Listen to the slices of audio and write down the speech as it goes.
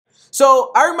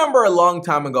So I remember a long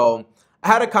time ago, I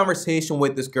had a conversation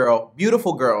with this girl,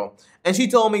 beautiful girl, and she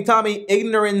told me, Tommy,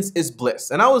 ignorance is bliss.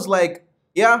 And I was like,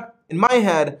 yeah, in my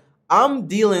head, I'm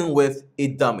dealing with a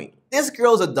dummy. This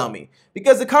girl's a dummy.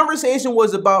 Because the conversation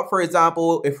was about, for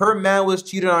example, if her man was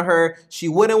cheating on her, she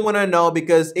wouldn't want to know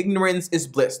because ignorance is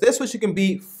bliss. This way she can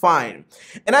be fine.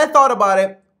 And I thought about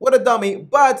it, what a dummy,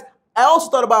 but I also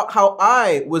thought about how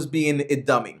I was being a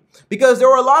dummy. Because there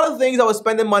were a lot of things I was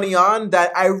spending money on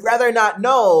that I'd rather not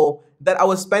know that I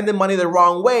was spending money the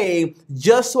wrong way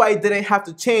just so I didn't have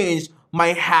to change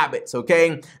my habits, okay?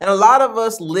 And a lot of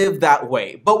us live that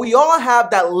way. But we all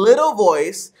have that little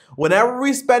voice whenever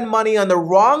we spend money on the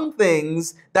wrong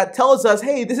things that tells us,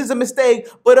 hey, this is a mistake,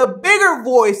 but a bigger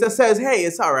voice that says, hey,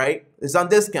 it's all right. It's on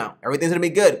discount. Everything's gonna be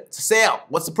good. It's a sale.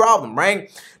 What's the problem, right?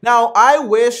 Now, I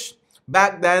wish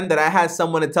back then that I had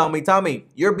someone to tell me, Tommy,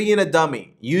 you're being a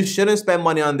dummy. You shouldn't spend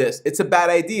money on this. It's a bad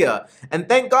idea. And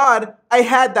thank God I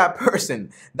had that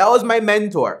person. That was my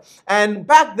mentor. And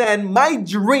back then, my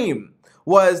dream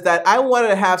was that I wanted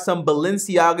to have some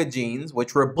Balenciaga jeans,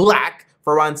 which were black,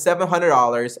 for around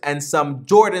 $700, and some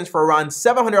Jordans for around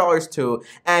 $700 too,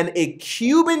 and a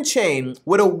Cuban chain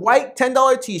with a white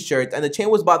 $10 t-shirt, and the chain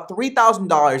was about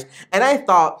 $3,000. And I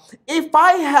thought, if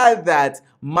I had that,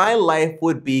 my life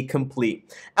would be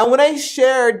complete. And when I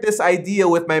shared this idea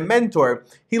with my mentor,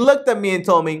 he looked at me and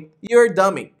told me, you're a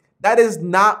dummy. That is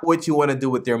not what you want to do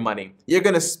with your money. You're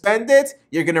going to spend it,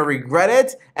 you're going to regret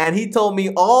it, and he told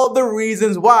me all the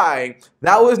reasons why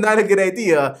that was not a good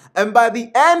idea. And by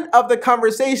the end of the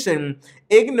conversation,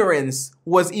 ignorance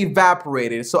was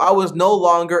evaporated, so I was no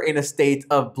longer in a state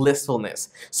of blissfulness.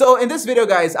 So in this video,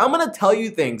 guys, I'm going to tell you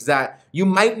things that you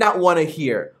might not want to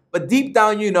hear, but deep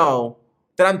down you know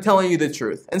that I'm telling you the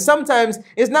truth. And sometimes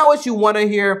it's not what you want to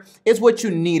hear, it's what you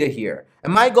need to hear.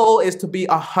 And my goal is to be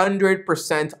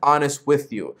 100% honest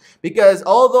with you. Because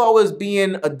although I was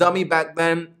being a dummy back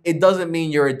then, it doesn't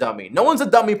mean you're a dummy. No one's a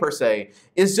dummy per se.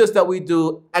 It's just that we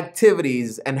do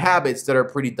activities and habits that are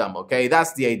pretty dumb, okay?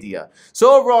 That's the idea.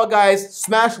 So overall, guys,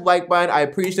 smash the like button. I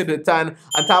appreciate it a ton.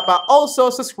 On top of that, also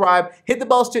subscribe, hit the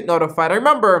bell to get notified. And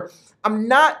remember, I'm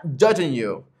not judging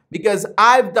you, because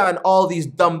I've done all these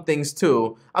dumb things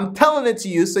too. I'm telling it to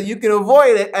you so you can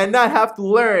avoid it and not have to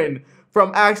learn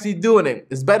from actually doing it.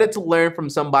 It's better to learn from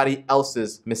somebody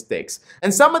else's mistakes.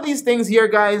 And some of these things here,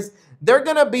 guys, they're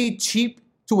gonna be cheap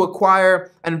to acquire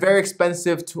and very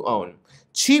expensive to own.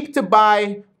 Cheap to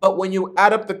buy, but when you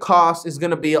add up the cost, it's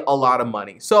gonna be a lot of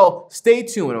money. So stay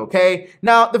tuned, okay?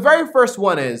 Now, the very first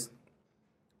one is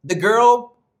the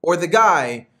girl or the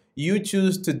guy you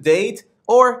choose to date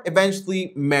or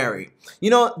eventually marry. You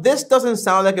know, this doesn't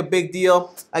sound like a big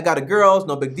deal. I got a girl, it's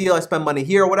no big deal. I spend money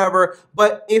here or whatever.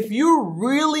 But if you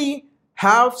really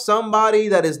have somebody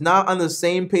that is not on the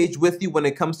same page with you when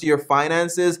it comes to your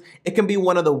finances, it can be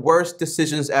one of the worst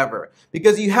decisions ever.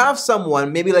 Because you have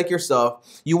someone, maybe like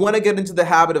yourself, you want to get into the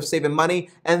habit of saving money,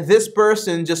 and this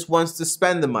person just wants to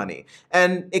spend the money.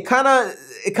 And it kind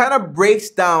of breaks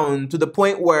down to the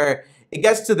point where it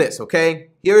gets to this, okay?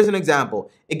 Here's an example.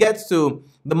 It gets to,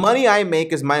 the money I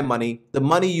make is my money, the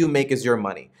money you make is your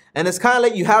money. And it's kind of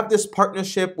like you have this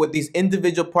partnership with these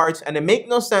individual parts, and it makes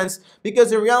no sense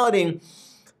because in reality,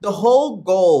 the whole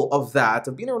goal of that,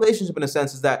 of being in a relationship in a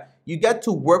sense, is that you get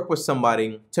to work with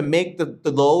somebody to make the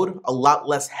load a lot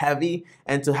less heavy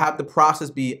and to have the process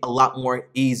be a lot more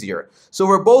easier. So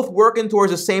we're both working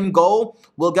towards the same goal,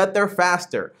 we'll get there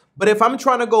faster. But if I'm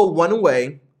trying to go one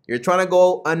way, you're trying to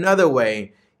go another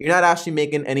way, you're not actually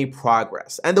making any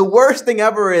progress. And the worst thing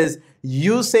ever is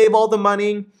you save all the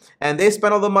money and they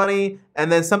spend all the money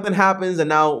and then something happens and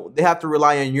now they have to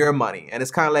rely on your money. And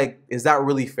it's kind of like, is that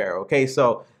really fair? Okay,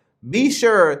 so be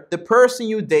sure the person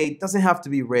you date doesn't have to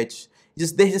be rich.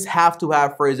 They just have to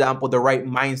have, for example, the right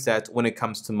mindset when it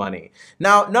comes to money.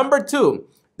 Now, number two,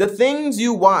 the things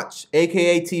you watch,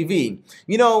 aka TV.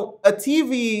 You know, a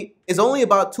TV is only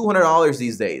about $200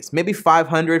 these days, maybe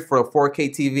 $500 for a 4K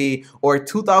TV, or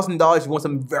 $2,000 if you want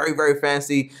something very, very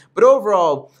fancy. But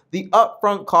overall, the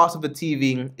upfront cost of a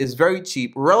TV is very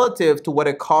cheap relative to what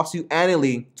it costs you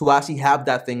annually to actually have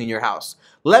that thing in your house.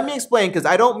 Let me explain, because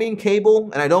I don't mean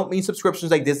cable and I don't mean subscriptions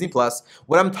like Disney Plus.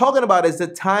 What I'm talking about is the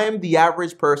time the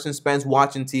average person spends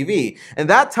watching TV. And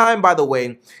that time, by the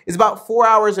way, is about 4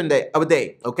 hours a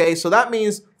day, okay? So that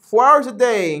means 4 hours a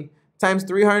day times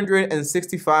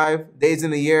 365 days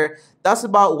in a year, that's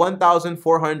about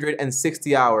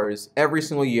 1,460 hours every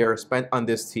single year spent on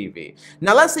this TV.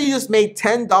 Now, let's say you just made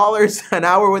 $10 an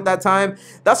hour with that time.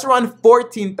 That's around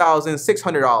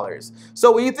 $14,600.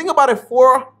 So when you think about a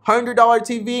 $400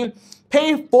 TV,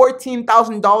 Paying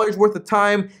 $14,000 worth of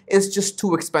time is just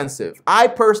too expensive. I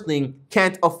personally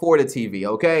can't afford a TV,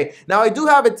 okay? Now, I do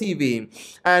have a TV,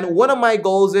 and one of my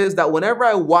goals is that whenever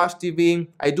I watch TV,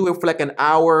 I do it for like an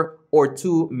hour or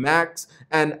two max,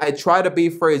 and I try to be,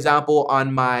 for example,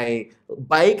 on my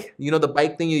bike, you know, the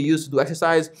bike thing you use to do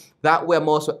exercise. That way I'm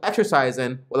also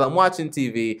exercising while I'm watching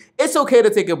TV. It's okay to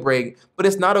take a break, but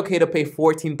it's not okay to pay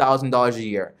 $14,000 a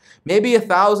year. Maybe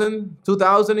 $1,000,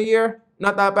 $2,000 a year,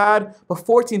 not that bad, but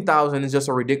 $14,000 is just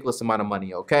a ridiculous amount of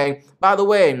money, okay? By the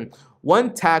way,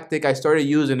 one tactic I started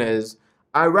using is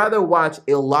I rather watch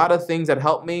a lot of things that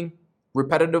help me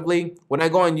repetitively. When I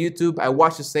go on YouTube, I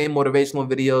watch the same motivational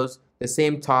videos, the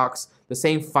same talks, the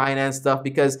same finance stuff,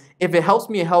 because if it helps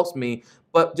me, it helps me.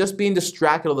 But just being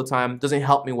distracted all the time doesn't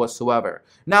help me whatsoever.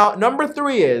 Now, number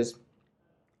 3 is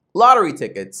lottery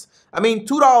tickets. I mean,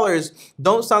 $2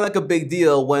 don't sound like a big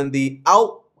deal when the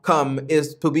outcome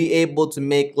is to be able to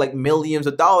make like millions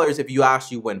of dollars if you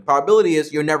actually win. Probability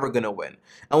is you're never gonna win.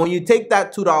 And when you take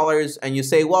that $2 and you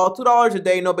say, well, $2 a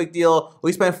day, no big deal.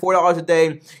 We spend $4 a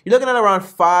day. You're looking at around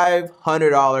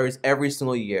 $500 every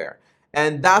single year.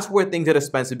 And that's where things get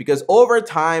expensive, because over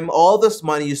time, all this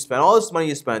money you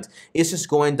spent, is just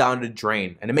going down the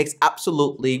drain. And it makes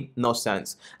absolutely no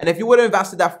sense. And if you would have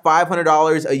invested that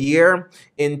 $500 a year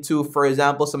into, for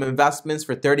example, some investments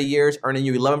for 30 years, earning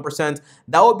you 11%,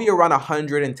 that would be around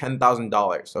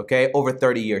 $110,000, okay, over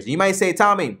 30 years. You might say,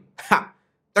 Tommy,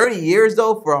 30 years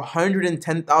though for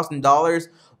 $110,000?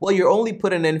 Well, you're only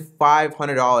putting in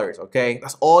 $500, okay?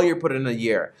 That's all you're putting in a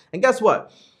year. And guess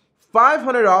what?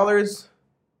 $500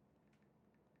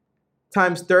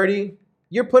 times 30,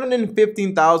 you're putting in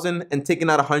 $15,000 and taking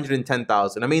out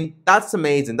 $110,000. I mean, that's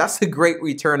amazing. That's a great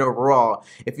return overall.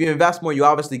 If you invest more, you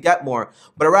obviously get more.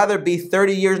 But I'd rather be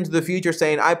 30 years into the future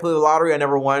saying I played the lottery, I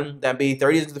never won, than be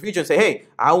 30 years into the future and say, hey,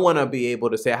 I want to be able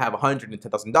to say I have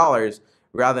 $110,000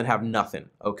 rather than have nothing,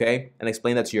 okay? And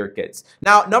explain that to your kids.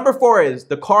 Now, number 4 is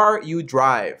the car you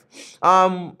drive.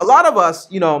 A lot of us,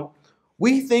 you know,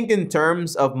 we think in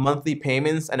terms of monthly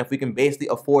payments, and if we can basically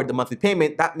afford the monthly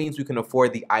payment, that means we can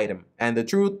afford the item. And the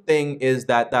true thing is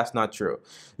that that's not true.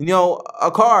 You know,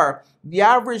 a car, the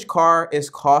average car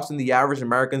is costing the average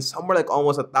American somewhere like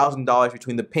almost $1,000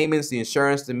 between the payments, the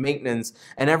insurance, the maintenance,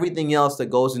 and everything else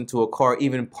that goes into a car,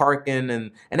 even parking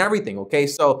and everything, okay?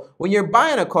 So when you're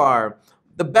buying a car,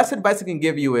 the best advice I can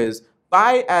give you is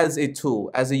buy as a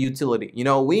tool, as a utility. You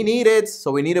know, we need it,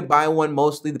 so we need to buy one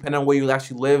mostly depending on where you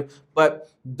actually live. But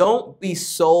don't be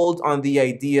sold on the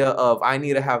idea of I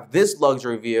need to have this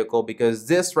luxury vehicle because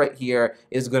this right here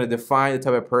is going to define the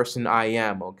type of person I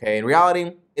am, okay? In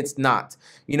reality, it's not.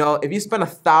 You know, if you spend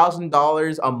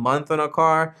 $1,000 a month on a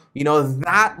car, you know,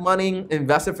 that money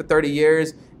invested for 30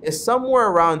 years is somewhere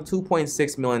around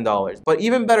 $2.6 million. But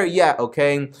even better yet,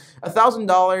 okay,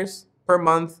 $1,000 per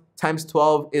month times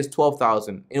 12 is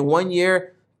 $12,000. In 1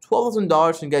 year,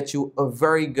 $12,000 can get you a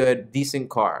very good, decent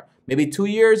car. Maybe 2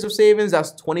 years of savings,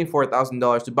 that's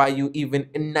 $24,000 to buy you even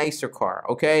a nicer car,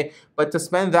 okay? But to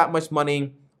spend that much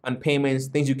money on payments,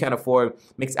 things you can't afford,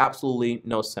 makes absolutely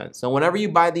no sense. So whenever you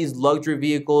buy these luxury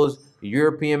vehicles,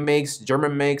 European makes,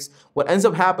 German makes, what ends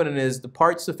up happening is the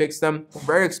parts to fix them are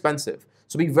very expensive.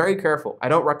 So be very careful. I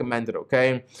don't recommend it,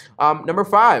 okay? Number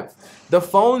 5, the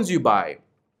phones you buy.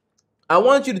 I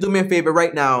want you to do me a favor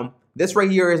right now. This right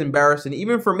here is embarrassing,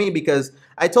 even for me, because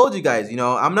I told you guys, you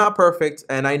know, I'm not perfect,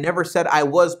 and I never said I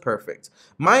was perfect.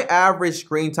 My average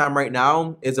screen time right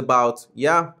now is about,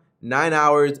 9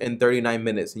 hours and 39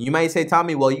 minutes. And you might say,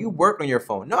 Tommy, well, you work on your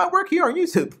phone. No, I work here on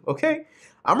YouTube, okay?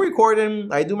 I'm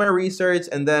recording, I do my research,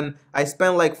 and then I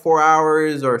spend like 4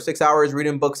 hours or 6 hours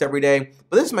reading books every day.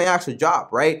 But this is my actual job,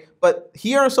 right? But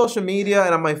here on social media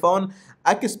and on my phone,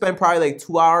 I could spend probably like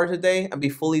 2 hours a day and be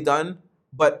fully done,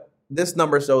 but this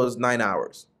number shows 9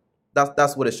 hours.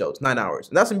 That's what it shows, 9 hours.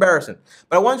 And that's embarrassing.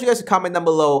 But I want you guys to comment down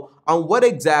below on what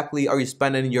exactly are you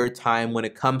spending your time when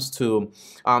it comes to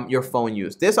your phone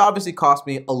use. This obviously costs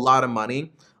me a lot of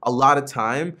money, a lot of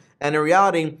time, and in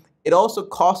reality, it also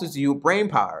costs you brain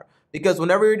power. Because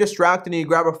whenever you're distracted and you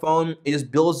grab a phone, it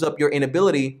just builds up your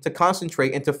inability to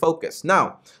concentrate and to focus.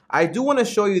 Now, I do want to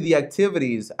show you the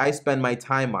activities I spend my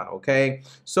time on, okay?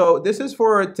 So this is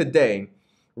for today,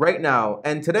 right now.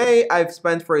 And today I've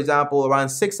spent, for example, around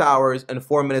 6 hours and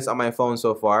 4 minutes on my phone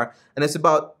so far. And it's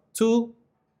about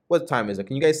what time is it?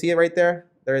 Can you guys see it right there?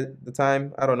 There's the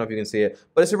time. I don't know if you can see it,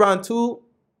 but it's around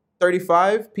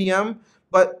 2:35 p.m.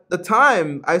 But the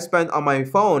time I spent on my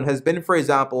phone has been, for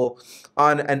example,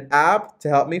 on an app to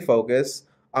help me focus,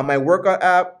 on my workout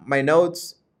app, my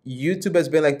notes, YouTube has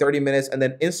been like 30 minutes, and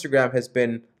then Instagram has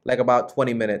been like about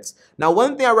 20 minutes. Now,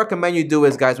 one thing I recommend you do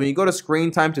is, guys, when you go to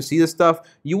screen time to see this stuff,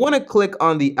 you want to click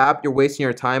on the app you're wasting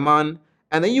your time on,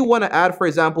 and then you want to add, for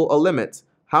example, a limit.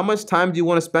 How much time do you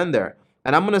want to spend there?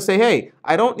 And I'm going to say, hey,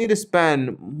 I don't need to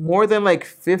spend more than like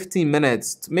 15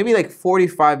 minutes, maybe like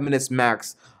 45 minutes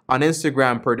max on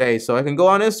Instagram per day. So I can go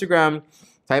on Instagram,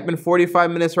 type in 45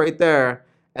 minutes right there,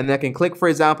 and then I can click, for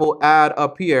example, add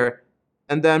up here,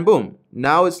 and then boom,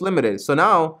 now it's limited. So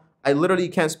now I literally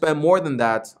can't spend more than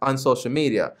that on social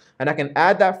media. And I can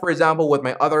add that, for example, with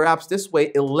my other apps. This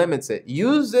way, it limits it.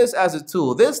 Use this as a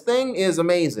tool. This thing is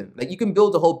amazing. Like, you can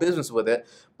build a whole business with it,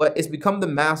 but it's become the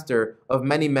master of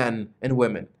many men and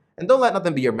women. And don't let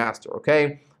nothing be your master,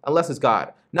 okay? Unless it's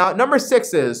God. Now, number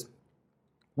 6 is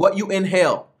what you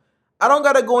inhale. I don't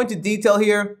gotta go into detail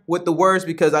here with the words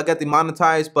because I get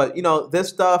demonetized, but you know, this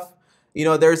stuff, you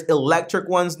know, there's electric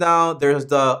ones now, there's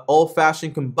the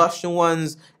old-fashioned combustion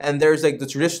ones, and there's like the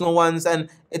traditional ones, and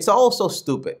it's all so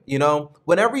stupid, you know?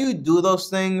 Whenever you do those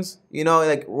things, you know,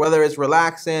 like whether it's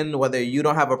relaxing, whether you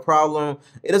don't have a problem,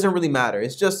 it doesn't really matter.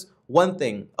 It's just one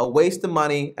thing, a waste of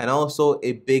money, and also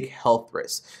a big health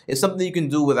risk. It's something you can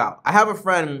do without. I have a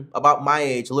friend about my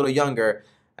age, a little younger,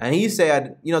 and he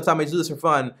said, you know, Tommy, I do this for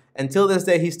fun. Until this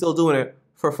day, he's still doing it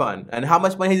for fun. And how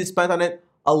much money has he spent on it?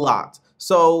 A lot.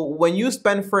 So when you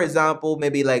spend, for example,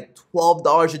 maybe like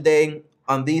 $12 a day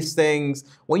on these things,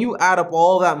 when you add up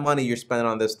all that money you're spending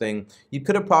on this thing, you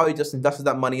could have probably just invested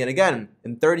that money in. Again,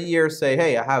 in 30 years, say,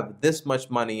 hey, I have this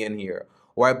much money in here.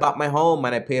 Or I bought my home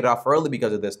and I paid it off early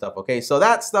because of this stuff, okay? So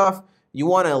that stuff, you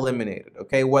want to eliminate it,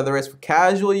 okay? Whether it's for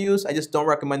casual use, I just don't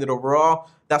recommend it overall.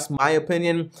 That's my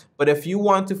opinion. But if you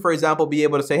want to, for example, be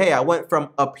able to say, hey, I went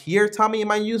from up here, Tommy, in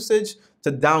my usage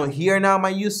to down here now, my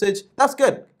usage, that's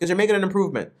good because you're making an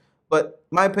improvement. But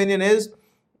my opinion is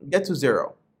get to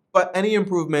 0. But any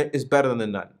improvement is better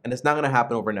than none, and it's not going to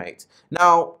happen overnight.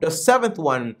 Now, the 7th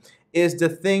one is the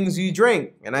things you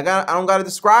drink. And I don't got to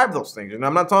describe those things. And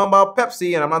I'm not talking about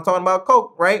Pepsi and I'm not talking about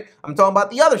Coke, right? I'm talking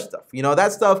about the other stuff. You know,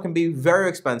 that stuff can be very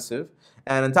expensive.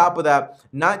 And on top of that,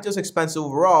 not just expensive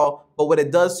overall, but what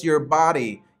it does to your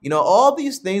body. You know, all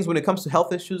these things when it comes to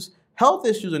health issues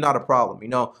are not a problem. You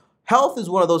know, health is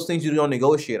one of those things you don't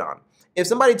negotiate on. If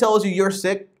somebody tells you you're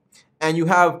sick and you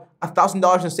have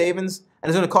 $1,000 in savings and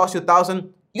it's going to cost you $1,000,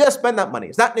 you gotta spend that money.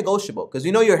 It's not negotiable because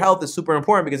you know your health is super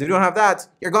important because if you don't have that,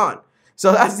 you're gone.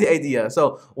 So that's the idea.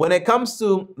 So when it comes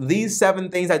to these 7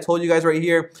 things I told you guys right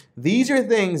here, these are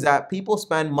things that people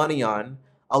spend money on.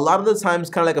 A lot of the times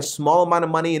kind of like a small amount of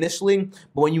money initially,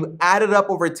 but when you add it up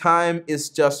over time, it's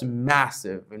just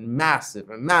massive and massive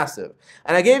and massive.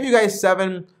 And I gave you guys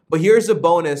 7, but here's a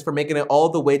bonus for making it all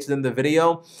the way to the end of the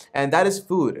video, and that is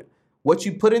food. What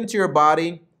you put into your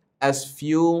body as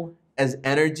fuel, as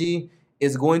energy,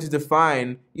 is going to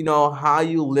define, you know, how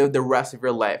you live the rest of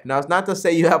your life. Now, it's not to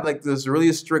say you have like this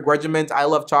really strict regimen. I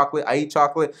love chocolate, I eat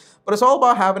chocolate, but it's all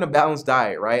about having a balanced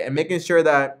diet, right? And making sure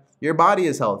that your body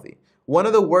is healthy. One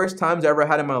of the worst times I ever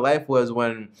had in my life was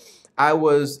when I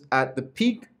was at the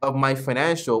peak of my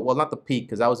financial, well, not the peak,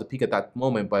 because I was a peak at that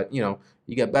moment, but you know,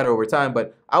 you get better over time,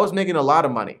 but I was making a lot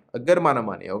of money, a good amount of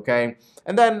money, okay?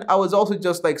 And then I was also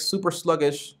just like super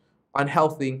sluggish,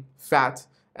 unhealthy, fat,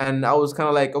 and I was kind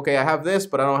of like, okay, I have this,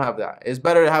 but I don't have that. It's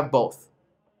better to have both.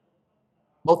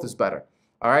 Both is better,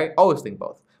 all right? Always think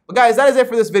both. But guys, that is it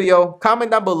for this video.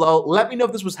 Comment down below. Let me know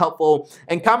if this was helpful.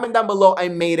 And comment down below, I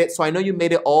made it, so I know you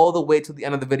made it all the way to the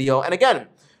end of the video. And again,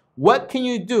 what can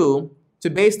you do to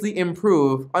basically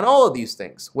improve on all of these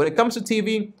things? When it comes to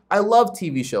TV, I love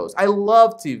TV shows. I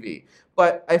love TV.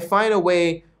 But I find a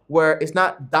way where it's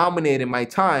not dominating my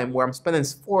time, where I'm spending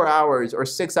 4 hours or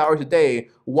 6 hours a day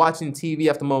watching TV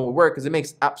after moment of work, because it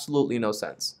makes absolutely no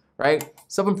sense, right?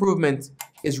 Self-improvement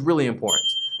is really important.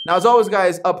 Now, as always,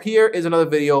 guys, up here is another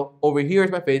video. Over here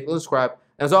is my face. Subscribe.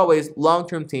 And as always, Long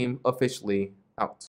Term Team officially out.